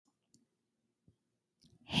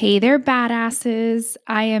Hey there, badasses.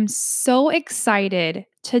 I am so excited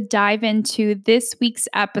to dive into this week's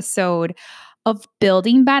episode of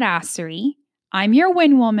Building Badassery. I'm your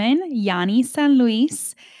win woman, Yanni San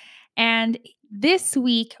Luis, and this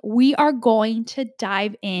week we are going to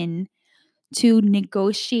dive in to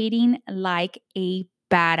negotiating like a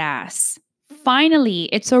badass. Finally,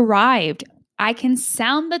 it's arrived. I can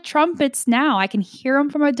sound the trumpets now. I can hear them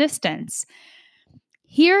from a distance.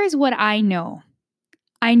 Here's what I know.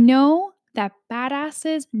 I know that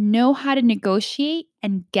badasses know how to negotiate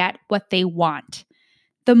and get what they want.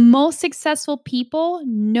 The most successful people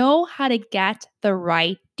know how to get the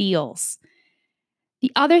right deals.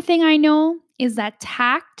 The other thing I know is that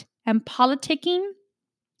tact and politicking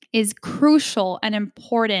is crucial and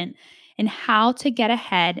important in how to get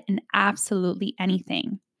ahead in absolutely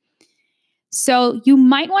anything. So you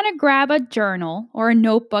might want to grab a journal or a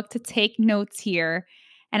notebook to take notes here,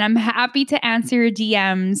 and I'm happy to answer your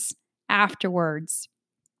DMs afterwards.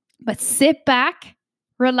 But sit back,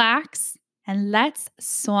 relax, and let's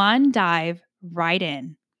swan dive right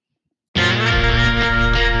in.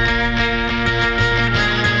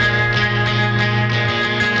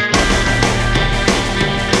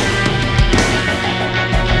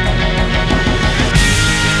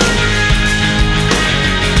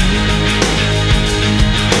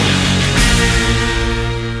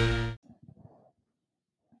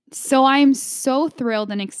 So I'm so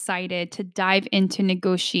thrilled and excited to dive into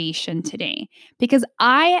negotiation today because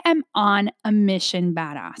I am on a mission,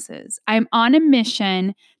 badasses. I'm on a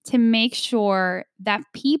mission to make sure that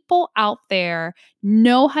people out there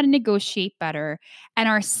know how to negotiate better and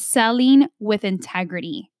are selling with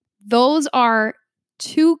integrity. Those are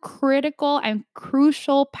two critical and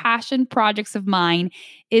crucial passion projects of mine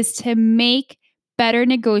is to make better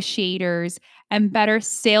negotiators and better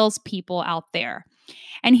salespeople out there.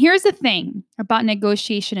 And here's the thing about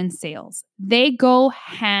negotiation and sales, they go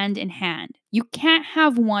hand in hand. You can't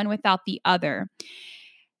have one without the other.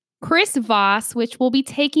 Chris Voss, which will be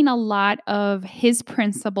taking a lot of his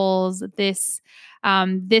principles this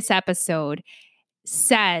episode,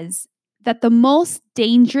 says that the most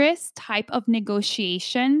dangerous type of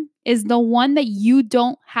negotiation is the one that you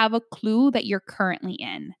don't have a clue that you're currently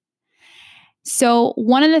in. So,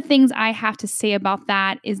 one of the things I have to say about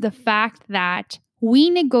that is the fact that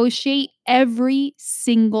we negotiate every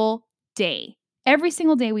single day. Every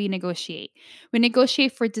single day we negotiate. We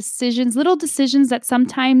negotiate for decisions, little decisions that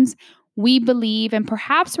sometimes we believe and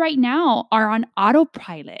perhaps right now are on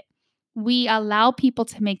autopilot. We allow people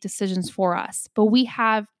to make decisions for us, but we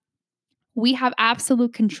have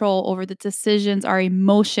absolute control over the decisions, our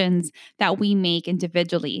emotions that we make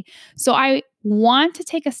individually. So I want to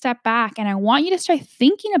take a step back and I want you to start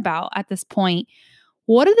thinking about at this point,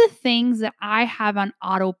 what are the things that I have on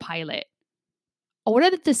autopilot? What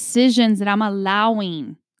are the decisions that I'm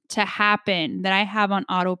allowing to happen that I have on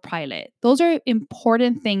autopilot? Those are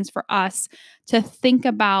important things for us to think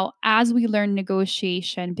about as we learn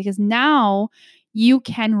negotiation because now you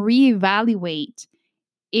can reevaluate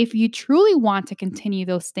if you truly want to continue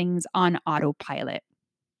those things on autopilot.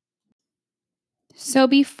 So,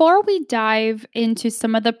 before we dive into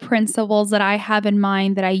some of the principles that I have in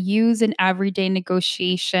mind that I use in everyday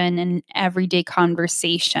negotiation and everyday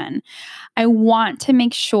conversation, I want to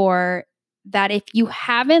make sure that if you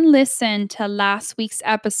haven't listened to last week's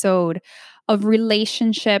episode of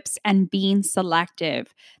relationships and being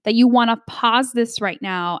selective, that you want to pause this right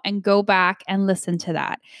now and go back and listen to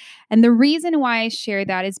that. And the reason why I share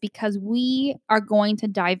that is because we are going to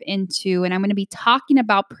dive into, and I'm going to be talking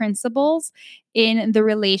about principles in the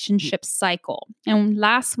relationship cycle. And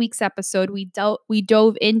last week's episode, we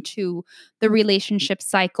dove into the relationship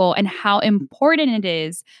cycle and how important it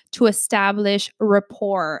is to establish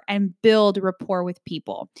rapport and build rapport with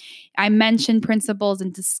people. I mentioned principles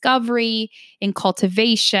in discovery, in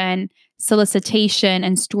cultivation, solicitation,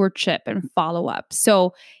 and stewardship and follow up.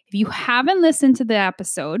 So if you haven't listened to the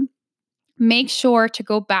episode, make sure to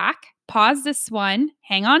go back, pause this one,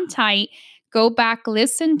 hang on tight, go back,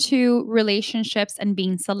 listen to relationships and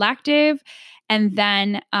being selective, and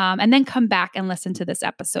then come back and listen to this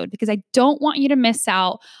episode because I don't want you to miss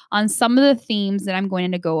out on some of the themes that I'm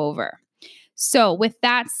going to go over. So with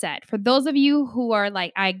that said, for those of you who are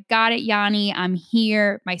like, I got it, Yanni, I'm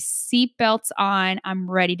here, my seatbelt's on, I'm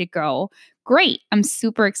ready to go. Great, I'm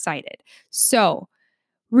super excited. So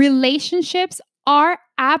relationships are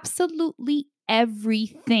absolutely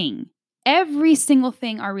everything. Every single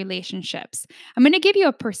thing are relationships. I'm going to give you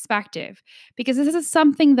a perspective because this is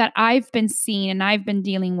something that I've been seeing and I've been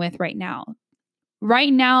dealing with right now.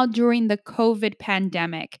 Right now, during the COVID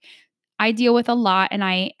pandemic, I deal with a lot, and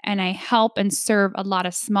I help and serve a lot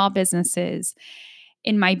of small businesses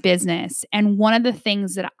in my business. And one of the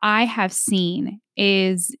things that I have seen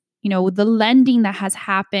is, the lending that has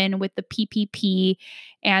happened with the PPP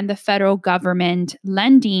and the federal government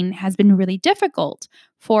lending has been really difficult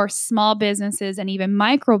for small businesses and even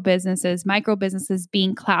micro businesses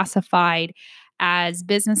being classified as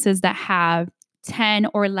businesses that have 10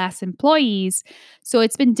 or less employees. So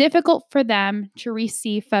it's been difficult for them to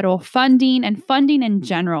receive federal funding and funding in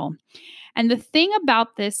general. And the thing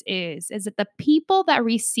about this is that the people that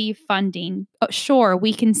receive funding, sure,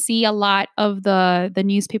 we can see a lot of the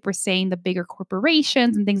newspapers saying the bigger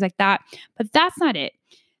corporations and things like that, but that's not it.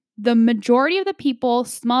 The majority of the people,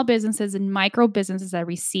 small businesses and micro businesses that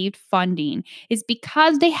received funding is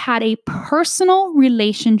because they had a personal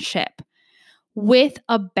relationship with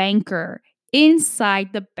a banker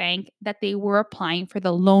inside the bank that they were applying for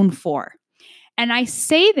the loan for. And I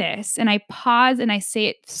say this and I pause and I say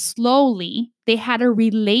it slowly. They had a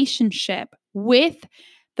relationship with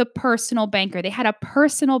the personal banker. They had a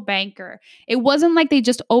personal banker. It wasn't like they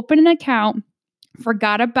just opened an account,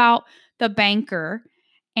 forgot about the banker,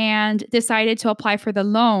 and decided to apply for the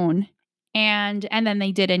loan and then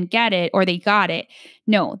they didn't get it or they got it.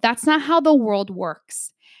 No, that's not how the world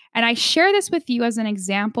works. And I share this with you as an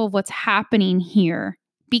example of what's happening here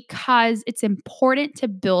because it's important to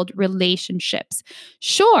build relationships.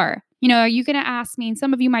 Sure, are you going to ask me, and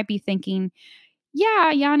some of you might be thinking,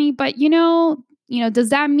 yeah, Yanni, but does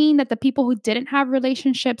that mean that the people who didn't have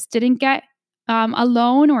relationships didn't get a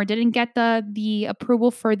loan or didn't get the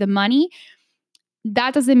approval for the money?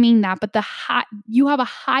 That doesn't mean that, but you have a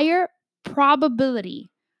higher probability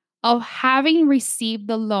of having received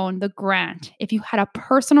the loan, the grant, if you had a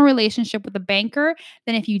personal relationship with the banker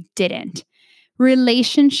than if you didn't.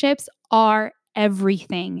 Relationships are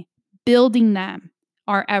everything. Building them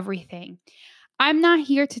are everything. I'm not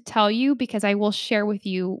here to tell you because I will share with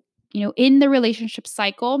you, in the relationship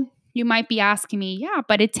cycle, you might be asking me, yeah,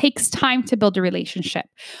 but it takes time to build a relationship.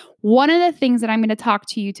 One of the things that I'm going to talk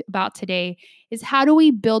to you about today is how do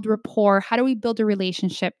we build rapport? How do we build a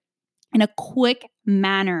relationship in a quick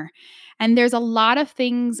manner? And there's a lot of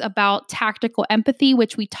things about tactical empathy,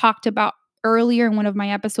 which we talked about earlier in one of my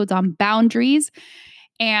episodes on boundaries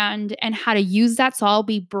and how to use that. So I'll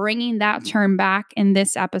be bringing that term back in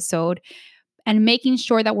this episode and making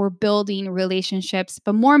sure that we're building relationships,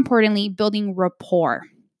 but more importantly, building rapport.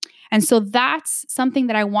 And so that's something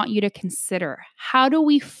that I want you to consider. How do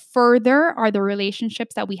we further the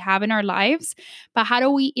relationships that we have in our lives, but how do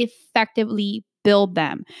we effectively build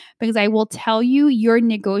them? Because I will tell you, your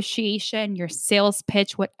negotiation, your sales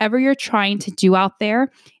pitch, whatever you're trying to do out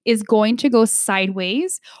there is going to go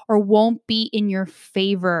sideways or won't be in your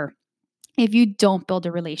favor if you don't build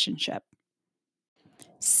a relationship.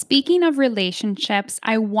 Speaking of relationships,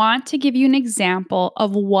 I want to give you an example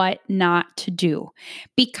of what not to do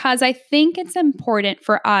because I think it's important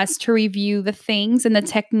for us to review the things and the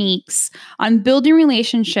techniques on building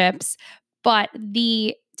relationships, but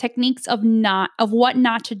the techniques of what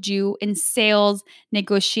not to do in sales,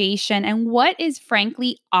 negotiation, and what is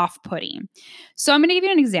frankly off-putting. So I'm going to give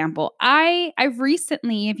you an example. I've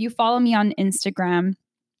recently, if you follow me on Instagram,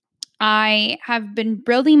 I have been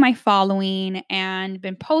building my following and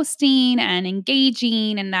been posting and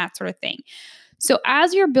engaging and that sort of thing. So,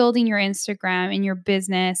 as you're building your Instagram and your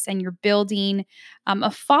business and you're building a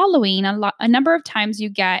following, a number of times you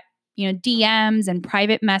get DMs and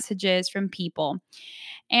private messages from people.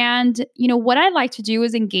 And what I like to do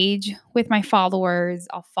is engage with my followers.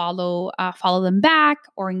 I'll follow them back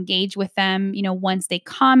or engage with them. Once they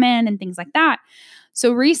comment and things like that.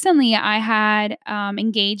 So recently I had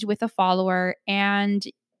engaged with a follower and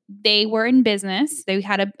they were in business. They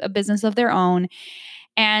had a business of their own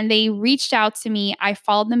and they reached out to me. I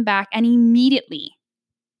followed them back and immediately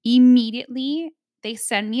they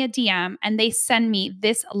send me a DM and they send me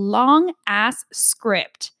this long ass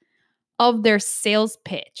script of their sales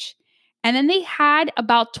pitch. And then they had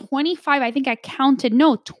about 25, I think I counted,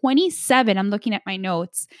 27. I'm looking at my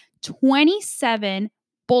notes, 27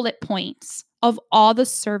 bullet points of all the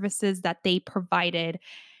services that they provided.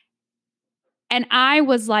 And I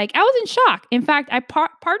was in shock. In fact,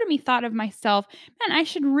 part of me thought of myself, man, I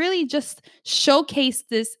should really just showcase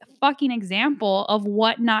this fucking example of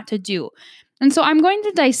what not to do. And so I'm going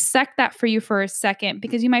to dissect that for you for a second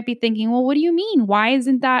because you might be thinking, well, what do you mean? Why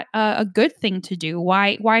isn't that a good thing to do?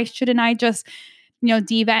 Why shouldn't I just,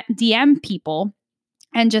 DM people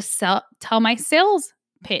and just tell my sales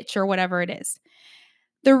pitch or whatever it is?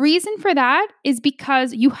 The reason for that is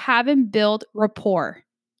because you haven't built rapport.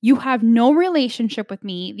 You have no relationship with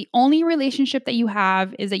me. The only relationship that you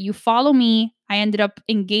have is that you follow me. I ended up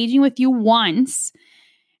engaging with you once.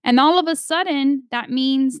 And all of a sudden, that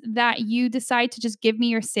means that you decide to just give me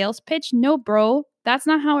your sales pitch. No, bro, that's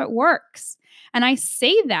not how it works. And I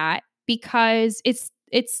say that because it's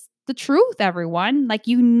the truth, everyone. Like,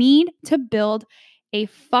 you need to build a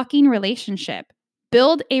fucking relationship.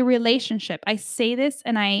 Build a relationship. I say this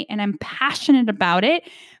and I'm passionate about it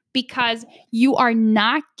because you are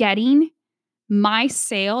not getting my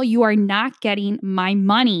sale, you are not getting my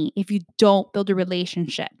money if you don't build a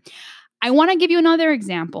relationship. I want to give you another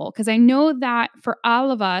example because I know that for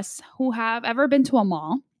all of us who have ever been to a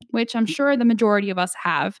mall, which I'm sure the majority of us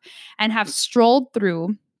have, and have strolled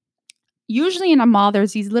through, usually in a mall,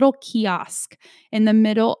 there's these little kiosks in the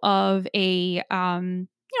middle of in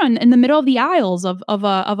the middle of the aisles of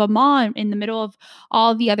a mall, in the middle of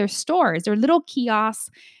all the other stores. They're little kiosks,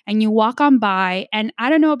 and you walk on by. And I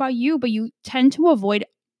don't know about you, but you tend to avoid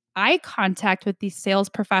eye contact with these sales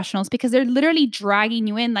professionals because they're literally dragging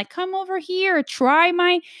you in, like, come over here, try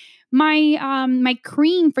my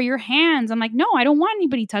cream for your hands. I'm like, no, I don't want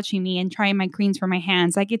anybody touching me and trying my creams for my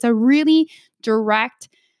hands. Like, it's a really direct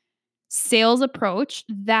sales approach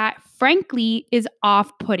that frankly is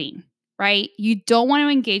off-putting, right? You don't want to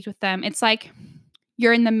engage with them. It's like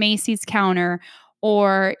you're in the Macy's counter,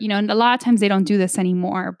 or, and a lot of times they don't do this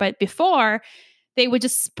anymore, but before they would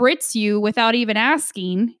just spritz you without even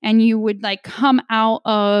asking, and you would like come out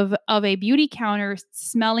of a beauty counter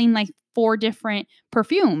smelling like 4 different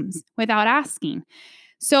perfumes without asking.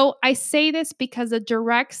 So I say this because a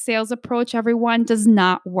direct sales approach, everyone, does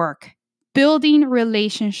not work. Building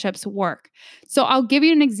relationships work. So I'll give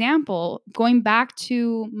you an example. Going back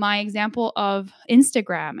to my example of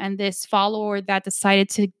Instagram and this follower that decided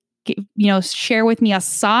to share with me a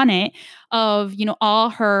sonnet of, all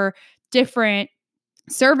her different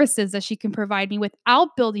services that she can provide me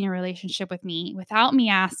without building a relationship with me, without me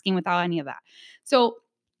asking, without any of that. So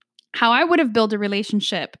how I would have built a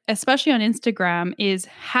relationship, especially on Instagram, is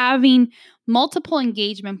having multiple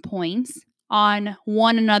engagement points on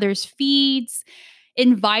one another's feeds,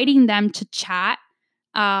 inviting them to chat,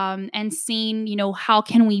 and seeing, how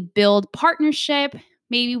can we build partnership?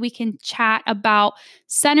 Maybe we can chat about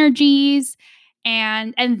synergies,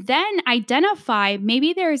 and then identify,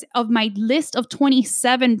 maybe there's, of my list of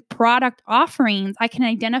 27 product offerings, I can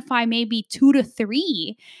identify maybe 2 to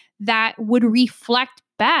 3 that would reflect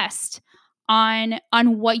best on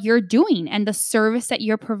what you're doing and the service that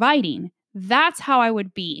you're providing. That's how I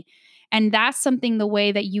would be. And that's something, the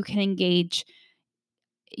way that you can engage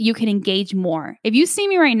more. If you see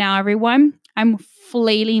me right now, everyone, I'm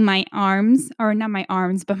flailing my arms, or not my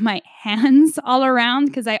arms, but my hands all around,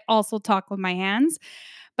 because I also talk with my hands.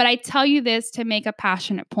 But I tell you this to make a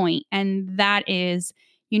passionate point, and that is,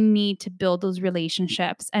 you need to build those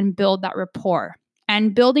relationships and build that rapport.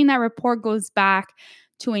 And building that rapport goes back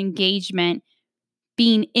to engagement,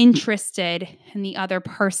 being interested in the other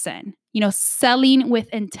person, selling with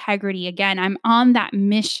integrity. Again, I'm on that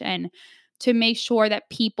mission to make sure that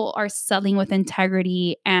people are selling with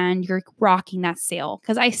integrity and you're rocking that sale.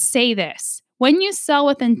 Because I say this, when you sell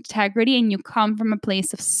with integrity and you come from a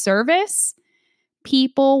place of service,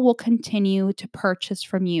 people will continue to purchase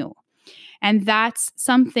from you. And that's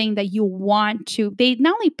something that you want to, they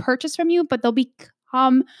not only purchase from you, but they'll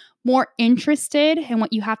become more interested in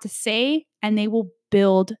what you have to say, and they will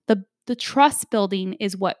build the trust. Building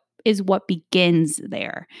is what begins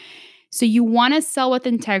there. So you want to sell with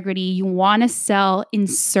integrity, you want to sell in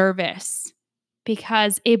service,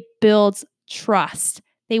 because it builds trust.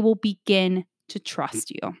 They will begin to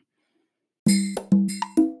trust you.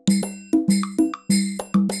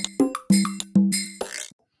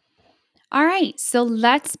 All right, so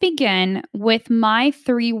let's begin with my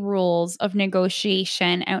 3 rules of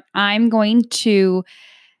negotiation. And I'm going to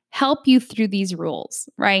help you through these rules,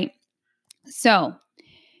 right? So,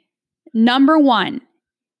 number 1,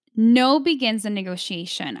 no begins a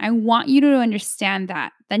negotiation. I want you to understand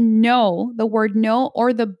that. The no, the word no,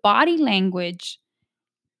 or the body language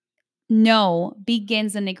no,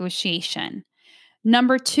 begins a negotiation.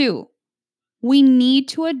 Number 2, we need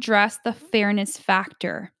to address the fairness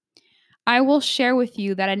factor. I will share with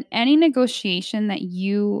you that in any negotiation that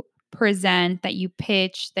you present, that you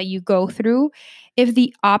pitch, that you go through, if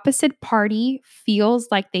the opposite party feels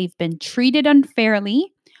like they've been treated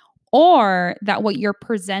unfairly, or that what you're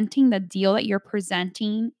presenting, the deal that you're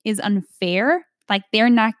presenting, is unfair, like they're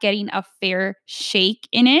not getting a fair shake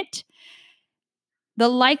in it, the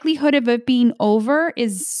likelihood of it being over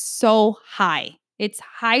is so high. It's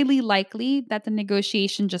highly likely that the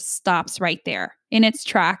negotiation just stops right there in its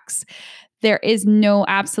tracks. there is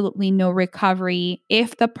absolutely no recovery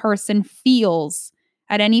if the person feels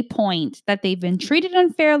at any point that they've been treated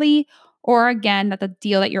unfairly, or again, that the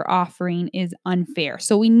deal that you're offering is unfair.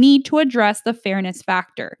 So we need to address the fairness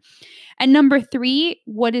factor. And number three,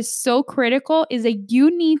 what is so critical is that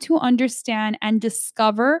you need to understand and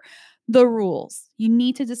discover the rules. You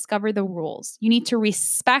need to discover the rules. You need to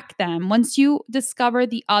respect them. Once you discover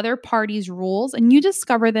the other party's rules, and you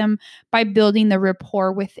discover them by building the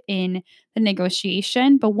rapport within the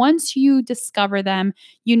negotiation, but once you discover them,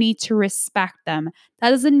 you need to respect them. That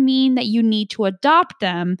doesn't mean that you need to adopt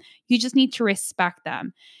them. You just need to respect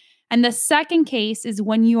them. And the second case is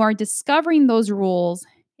when you are discovering those rules,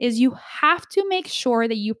 is you have to make sure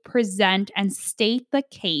that you present and state the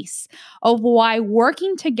case of why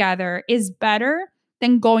working together is better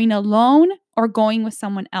than going alone or going with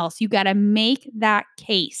someone else. You got to make that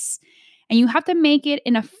case, and you have to make it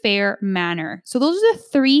in a fair manner. So those are the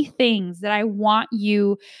three things that I want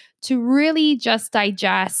you to really just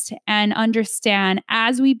digest and understand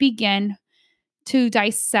as we begin to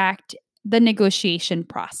dissect the negotiation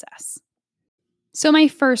process. So my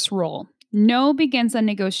first rule, no begins a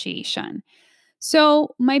negotiation.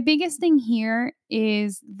 So my biggest thing here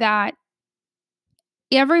is that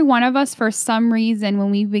every one of us, for some reason, when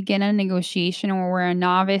we begin a negotiation or we're a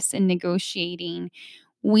novice in negotiating,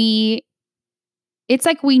 it's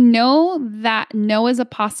like we know that no is a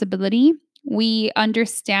possibility. We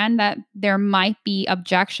understand that there might be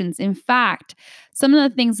objections. In fact, some of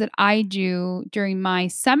the things that I do during my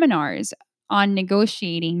seminars on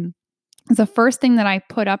negotiating, the first thing that I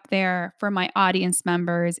put up there for my audience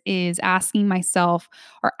members is asking myself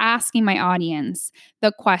or asking my audience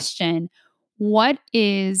the question, what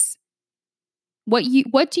do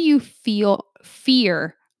you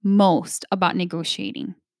fear most about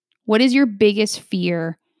negotiating? What is your biggest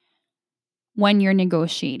fear when you're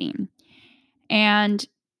negotiating? And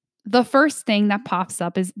the first thing that pops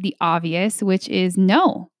up is the obvious, which is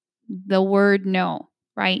no. The word no,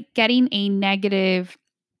 right? Getting a negative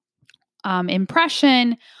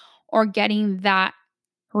impression or getting that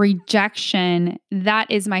rejection, that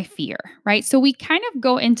is my fear, right? So we kind of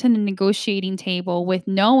go into the negotiating table with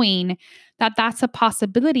knowing that that's a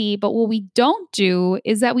possibility, but what we don't do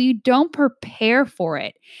is that we don't prepare for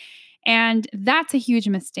it. And that's a huge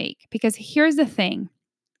mistake, because here's the thing.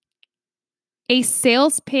 A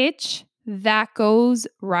sales pitch that goes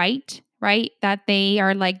right, that they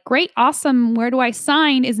are like, great, awesome, where do I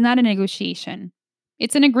sign, is not a negotiation.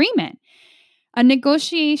 It's an agreement. A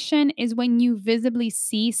negotiation is when you visibly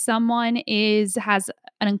see someone has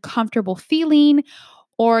an uncomfortable feeling,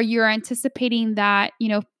 or you're anticipating that,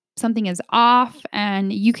 something is off,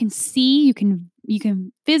 and you can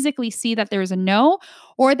physically see that there's a no,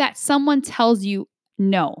 or that someone tells you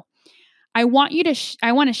no. I want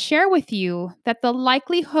to share with you that the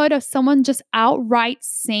likelihood of someone just outright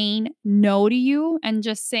saying no to you and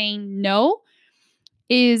just saying no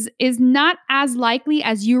is not as likely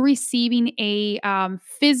as you receiving a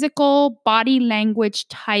physical body language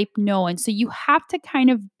type no. And so you have to kind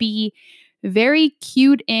of be very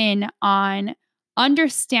cued in on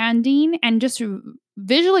understanding and just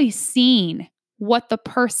visually seeing what the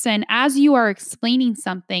person, as you are explaining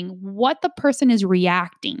something, what the person is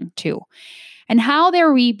reacting to, and how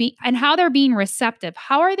they're being receptive.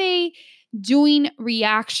 How are they doing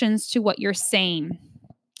reactions to what you're saying?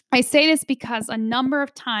 I say this because a number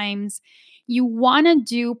of times you want to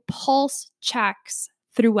do pulse checks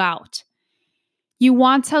throughout. You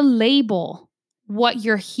want to label what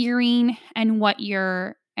you're hearing and what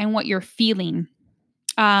you're feeling,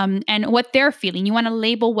 and what they're feeling. You want to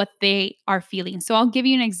label what they are feeling. So I'll give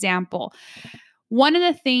you an example. One of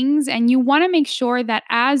the things, and you want to make sure that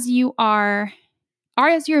as you're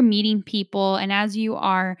meeting people and as you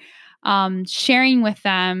are sharing with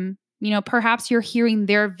them, perhaps you're hearing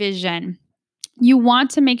their vision. You want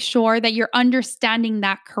to make sure that you're understanding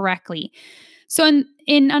that correctly. So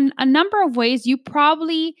in a number of ways, you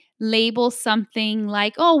probably label something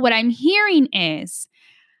like, oh, what I'm hearing is,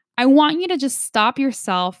 I want you to just stop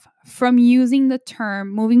yourself from using the term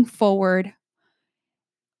moving forward,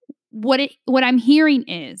 what I'm hearing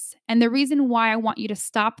is. And the reason why I want you to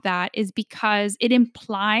stop that is because it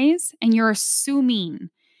implies, and you're assuming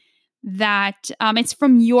that it's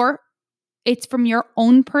from your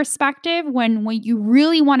own perspective, when what you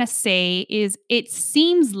really want to say is, it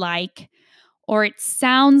seems like, or it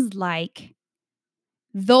sounds like.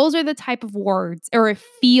 Those are the type of words, or it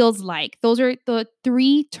feels like. Those are the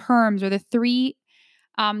three terms, or the three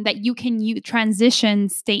that you can use, transition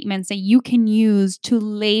statements that you can use to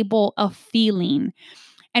label a feeling.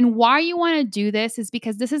 And why you want to do this is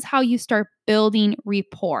because this is how you start building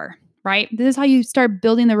rapport, right? This is how you start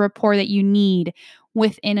building the rapport that you need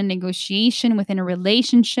within a negotiation, within a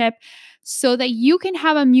relationship, so that you can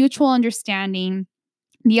have a mutual understanding.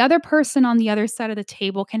 The other person on the other side of the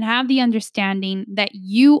table can have the understanding that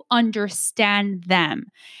you understand them.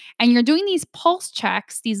 And you're doing these pulse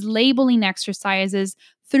checks, these labeling exercises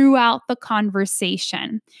throughout the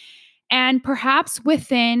conversation. And perhaps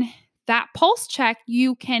within that pulse check,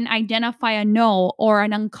 you can identify a no or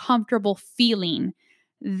an uncomfortable feeling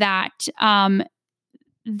that at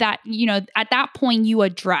that point you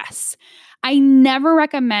address. I never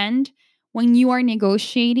recommend when you are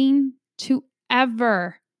negotiating to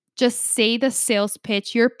ever just say the sales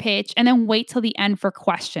pitch, your pitch, and then wait till the end for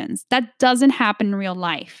questions. That doesn't happen in real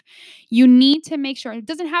life. You need to make sure it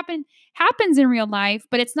doesn't happens in real life,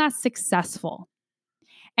 but it's not successful.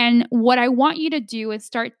 And what I want you to do is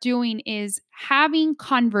start doing is having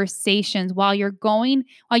conversations while you're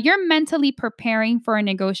mentally preparing for a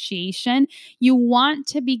negotiation. You want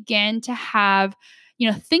to begin to have,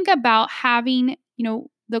 think about having,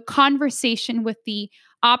 the conversation with the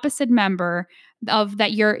opposite member of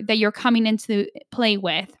that you're coming into play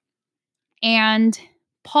with, and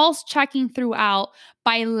pulse checking throughout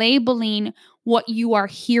by labeling what you are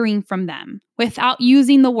hearing from them without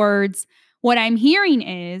using the words, what I'm hearing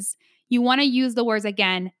is, you want to use the words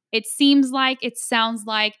again. It seems like, it sounds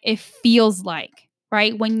like, it feels like,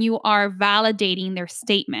 right? When you are validating their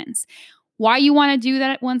statements. Why you want to do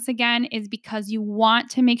that once again is because you want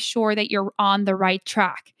to make sure that you're on the right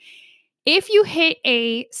track. If you hit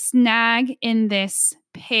a snag in this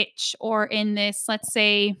pitch or in this, let's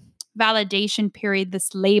say, validation period,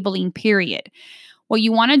 this labeling period, what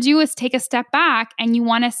you want to do is take a step back and you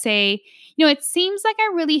want to say, it seems like I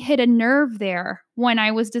really hit a nerve there when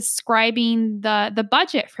I was describing the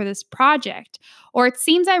budget for this project. Or it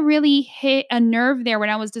seems I really hit a nerve there when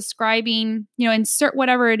I was describing, insert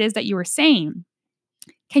whatever it is that you were saying.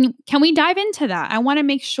 Can we dive into that? I want to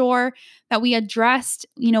make sure that we addressed,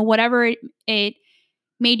 whatever it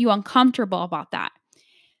made you uncomfortable about that.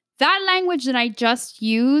 That language that I just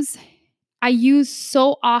use, I use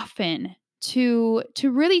so often to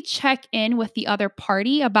really check in with the other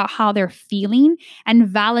party about how they're feeling and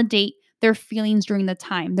validate their feelings during the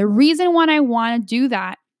time. The reason why I want to do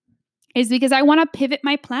that is because I want to pivot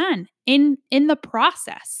my plan in the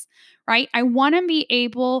process, right? I want to be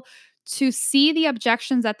able to see the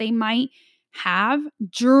objections that they might have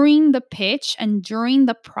during the pitch and during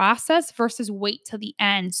the process versus wait till the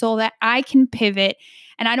end so that I can pivot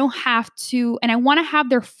and I don't have to, and I want to have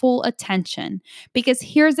their full attention. Because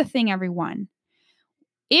here's the thing, everyone.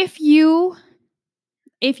 If you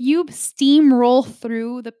steamroll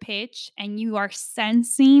through the pitch and you are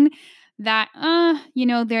sensing that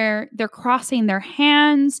they're crossing their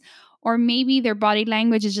hands, or maybe their body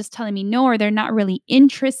language is just telling me no, or they're not really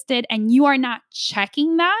interested, and you are not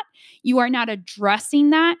checking that, you are not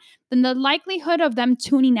addressing that, then the likelihood of them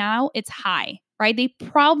tuning out, it's high, right? They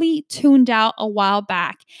probably tuned out a while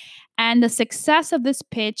back, and the success of this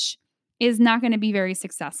pitch is not going to be very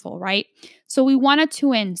successful, right? So we want to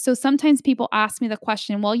tune in. So sometimes people ask me the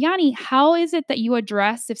question, well, Yanni, how is it that you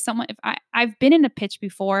address if I've been in a pitch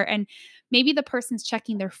before and maybe the person's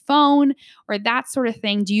checking their phone or that sort of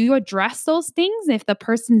thing. Do you address those things if the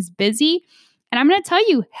person's busy? And I'm going to tell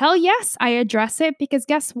you, hell yes, I address it, because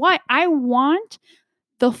guess what? I want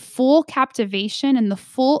the full captivation and the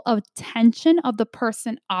full attention of the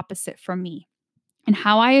person opposite from me. And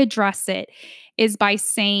how I address it is by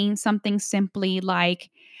saying something simply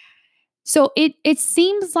like, so it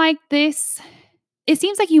seems like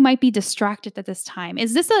you might be distracted at this time.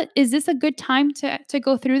 Is this a good time to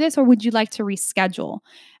go through this, or would you like to reschedule?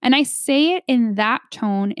 And I say it in that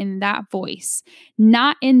tone, in that voice,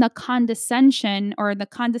 not in the condescension or the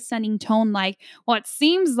condescending tone like, well, it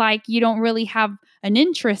seems like you don't really have an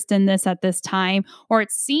interest in this at this time, or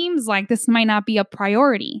it seems like this might not be a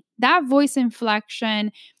priority. That voice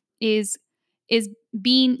inflection is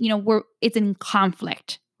being, it's in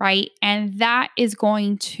conflict, right? And that is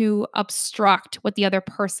going to obstruct what the other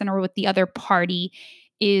person or what the other party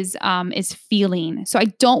is feeling. So I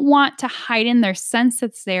don't want to heighten their sense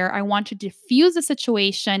that's there. I want to diffuse the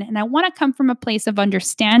situation, and I want to come from a place of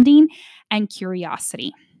understanding and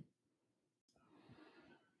curiosity.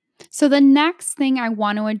 So the next thing I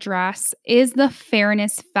want to address is the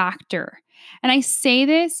fairness factor. And I say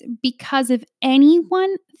this because if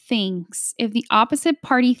the opposite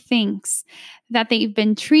party thinks that they've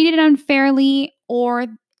been treated unfairly or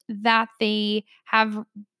that they have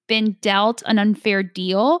been dealt an unfair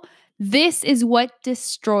deal, this is what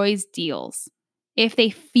destroys deals. If they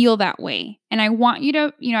feel that way. And I want you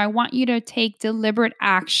to take deliberate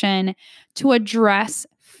action to address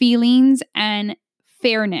feelings, and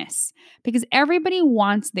fairness, because everybody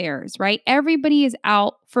wants theirs, right? Everybody is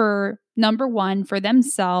out for number one for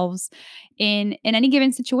themselves in any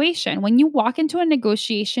given situation. When you walk into a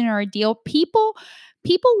negotiation or a deal, people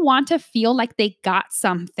want to feel like they got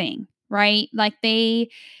something, right? Like they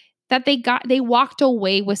walked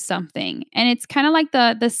away with something. And it's kind of like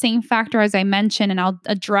the same factor as I mentioned, and I'll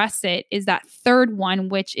address it, is that third one,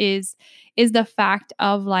 which is the fact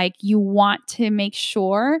of like you want to make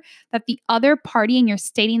sure that the other party, and you're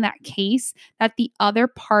stating that case, that the other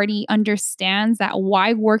party understands that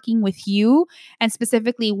why working with you, and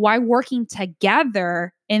specifically why working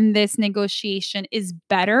together in this negotiation, is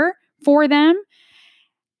better for them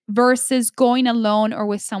versus going alone or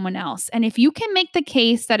with someone else. And if you can make the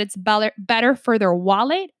case that it's better for their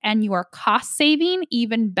wallet and you are cost saving,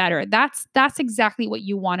 even better. That's exactly what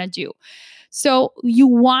you want to do. So you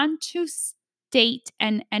want to state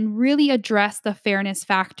and really address the fairness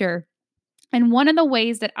factor. And one of the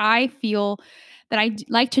ways that I feel that I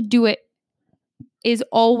like to do it is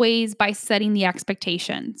always by setting the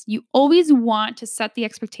expectations. You always want to set the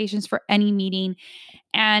expectations for any meeting.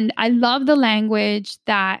 And I love the language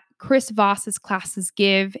that Chris Voss's classes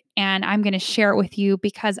give, and I'm going to share it with you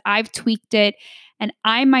because I've tweaked it and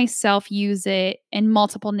I myself use it in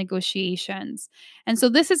multiple negotiations. And so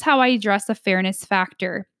this is how I address the fairness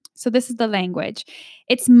factor. So this is the language.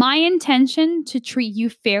 It's my intention to treat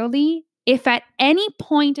you fairly if at any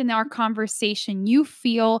point in our conversation you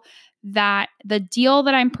feel that the deal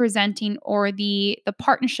that I'm presenting or the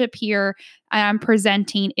partnership here I'm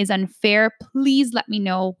presenting is unfair, please let me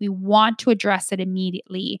know. We want to address it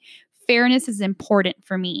immediately. Fairness is important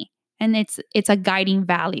for me, and it's a guiding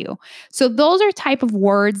value. So those are type of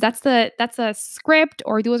words. That's a script,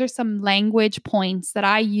 or those are some language points that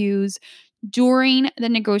I use during the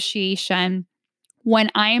negotiation when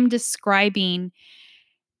I am describing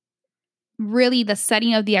really the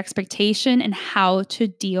setting of the expectation and how to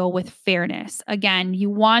deal with fairness. Again, you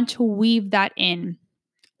want to weave that in.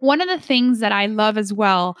 One of the things that I love as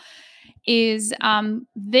well is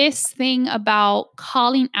this thing about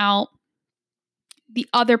calling out the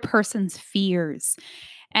other person's fears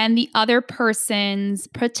and the other person's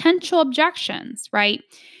potential objections, right?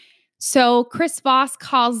 So Chris Voss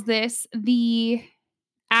calls this the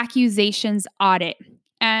accusations audit.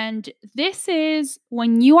 And this is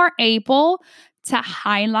when you are able to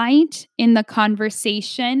highlight in the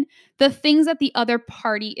conversation the things that the other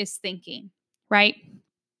party is thinking, right?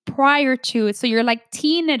 Prior to it. So you're like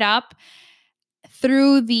teeing it up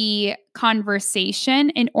through the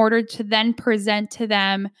conversation in order to then present to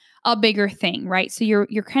them a bigger thing, right? So you're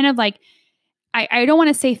kind of like, I don't want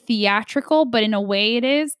to say theatrical, but in a way it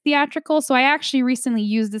is theatrical. So I actually recently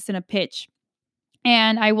used this in a pitch.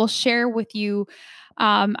 And I will share with you,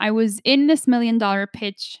 I was in this $1 million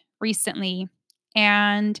pitch recently.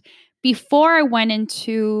 And before I went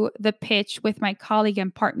into the pitch with my colleague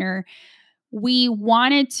and partner, we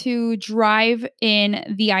wanted to drive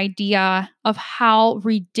in the idea of how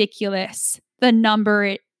ridiculous the number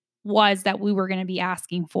it was that we were going to be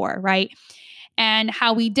asking for, right? And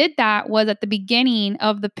how we did that was at the beginning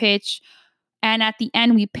of the pitch, and at the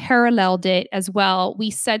end, we paralleled it as well. We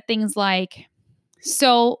said things like,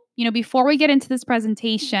 so, before we get into this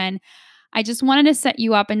presentation, I just wanted to set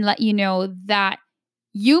you up and let you know that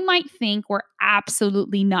you might think we're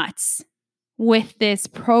absolutely nuts with this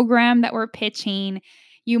program that we're pitching.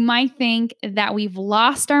 You might think that we've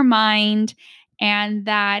lost our mind and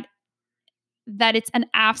that it's an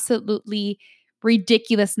absolutely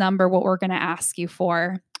ridiculous number what we're going to ask you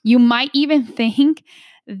for. You might even think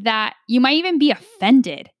that you might even be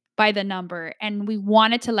offended by the number, and we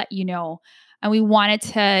wanted to let you know. And we wanted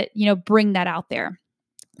to, bring that out there.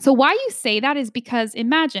 So why you say that is because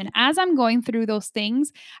imagine as I'm going through those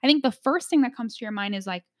things, I think the first thing that comes to your mind is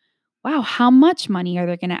like, wow, how much money are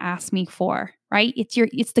they going to ask me for? Right?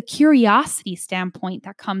 It's the curiosity standpoint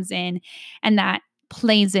that comes in and that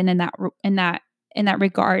plays in that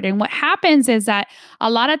regard. And what happens is that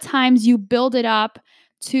a lot of times you build it up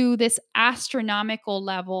to this astronomical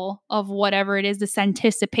level of whatever it is, this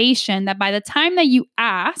anticipation that by the time that you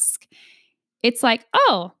ask, it's like,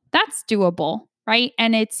 oh, that's doable, right?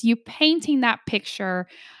 And it's you painting that picture,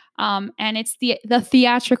 and it's the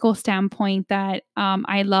theatrical standpoint that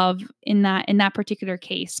I love in that particular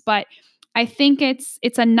case. But I think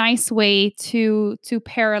it's a nice way to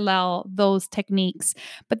parallel those techniques.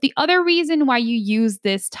 But the other reason why you use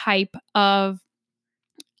this type of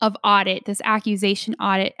audit, this accusation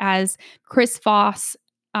audit, as Chris Voss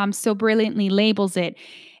so brilliantly labels it,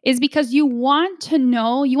 is because you want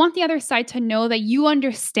the other side to know that you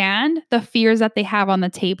understand the fears that they have on the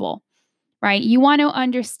table, right? You want to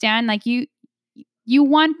understand, like you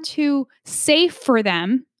want to say for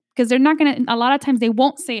them, because they're not going to, a lot of times they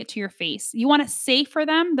won't say it to your face. You want to say for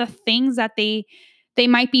them the things that they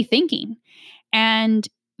might be thinking. And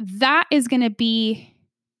that is going to be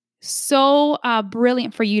so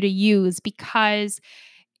brilliant for you to use, because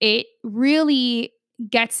it really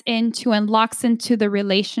gets into and locks into the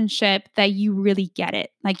relationship that you really get it.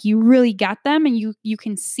 Like you really get them, and you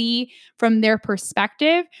can see from their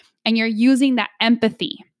perspective, and you're using that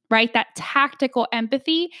empathy, right? That tactical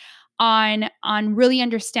empathy on really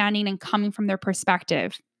understanding and coming from their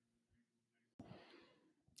perspective.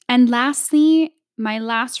 And lastly, my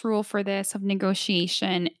last rule for this of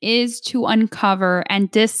negotiation is to uncover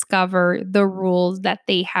and discover the rules that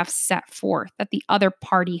they have set forth, that the other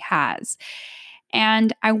party has.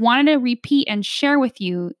 And I wanted to repeat and share with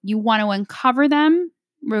you, you want to uncover them,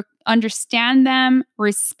 understand them,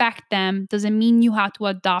 respect them. Doesn't mean you have to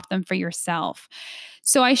adopt them for yourself.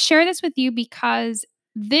 So I share this with you because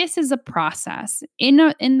this is a process in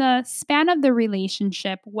the span of the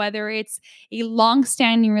relationship, whether it's a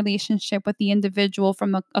long-standing relationship with the individual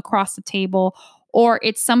from across the table, or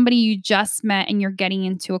it's somebody you just met and you're getting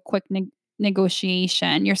into a quick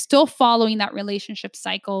negotiation. You're still following that relationship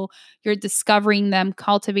cycle. You're discovering them,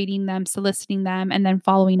 cultivating them, soliciting them, and then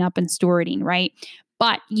following up and stewarding, right?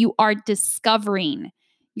 But you're discovering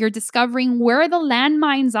where the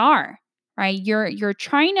landmines are, right? You're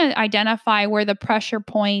trying to identify where the pressure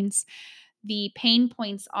points, the pain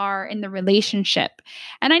points are in the relationship.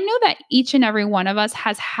 And I know that each and every one of us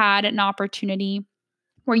has had an opportunity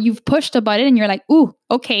where you've pushed a button and you're like, ooh,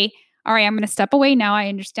 okay, all right, I'm going to step away now. I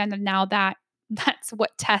understand that now that's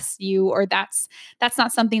what tests you, or that's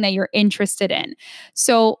not something that you're interested in.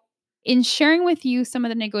 So in sharing with you some of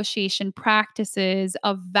the negotiation practices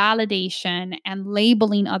of validation and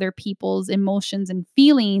labeling other people's emotions and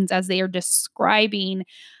feelings as they are describing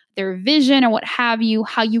their vision or what have you,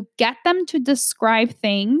 how you get them to describe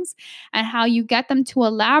things and how you get them to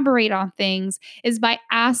elaborate on things is by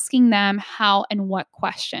asking them how and what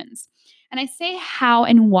questions. And I say how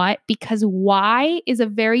and what because why is a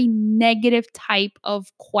very negative type of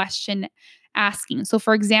question asking. So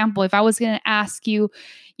for example, if I was going to ask you,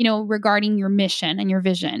 regarding your mission and your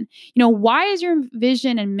vision, why is your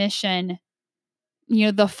vision and mission,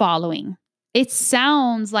 the following? It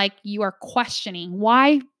sounds like you are questioning.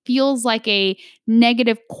 Why feels like a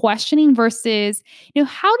negative questioning versus,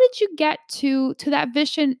 how did you get to that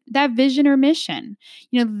vision or mission?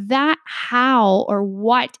 That how or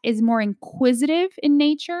what is more inquisitive in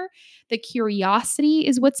nature. The curiosity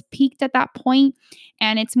is what's peaked at that point,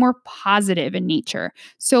 and it's more positive in nature.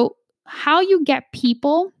 So how you get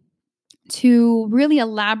people to really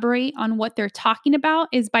elaborate on what they're talking about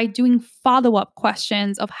is by doing follow-up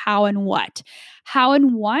questions of how and what. How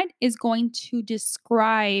and what is going to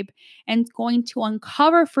describe and going to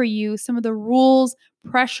uncover for you some of the rules,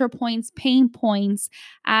 pressure points, pain points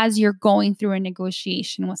as you're going through a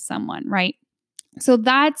negotiation with someone, right? So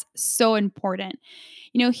that's so important.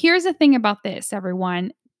 Here's the thing about this,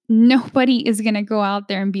 everyone. Nobody is going to go out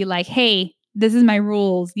there and be like, hey, this is my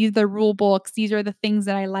rules. These are the rule books. These are the things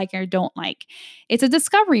that I like or don't like. It's a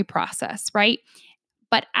discovery process, right?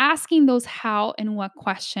 But asking those how and what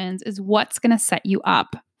questions is what's going to set you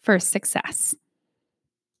up for success.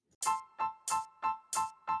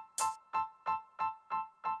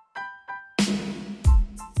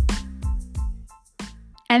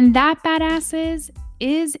 And that, badasses,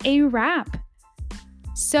 is a wrap.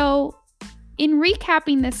 So, in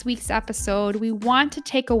recapping this week's episode, we want to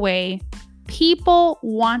take away people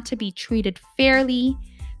want to be treated fairly,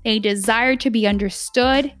 they desire to be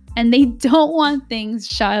understood, and they don't want things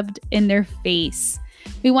shoved in their face.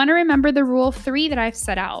 We want to remember the rule 3 that I've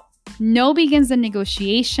set out. No begins the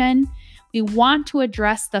negotiation. We want to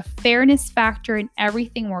address the fairness factor in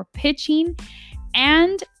everything we're pitching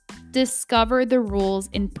and discover the rules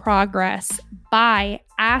in progress by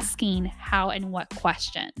asking how and what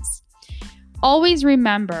questions. Always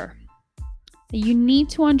remember that you need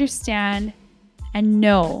to understand and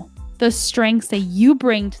know the strengths that you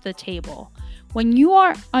bring to the table. When you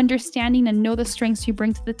are understanding and know the strengths you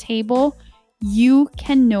bring to the table, you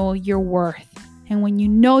can know your worth. And when you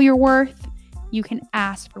know your worth, you can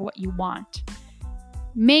ask for what you want.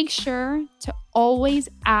 Make sure to always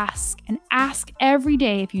ask, and ask every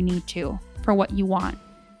day if you need to, for what you want.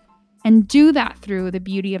 And do that through the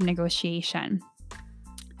beauty of negotiation.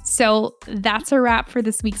 So that's a wrap for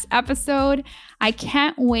this week's episode. I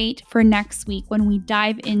can't wait for next week when we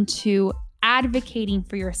dive into advocating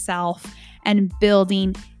for yourself and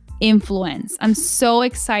building influence. I'm so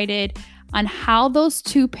excited on how those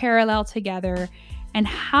two parallel together and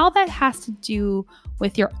how that has to do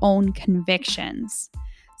with your own convictions.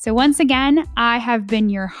 So once again, I have been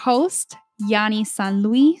your host, Yani San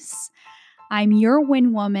Luis. I'm your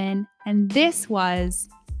win woman, and this was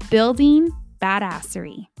Building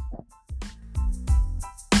Badassery.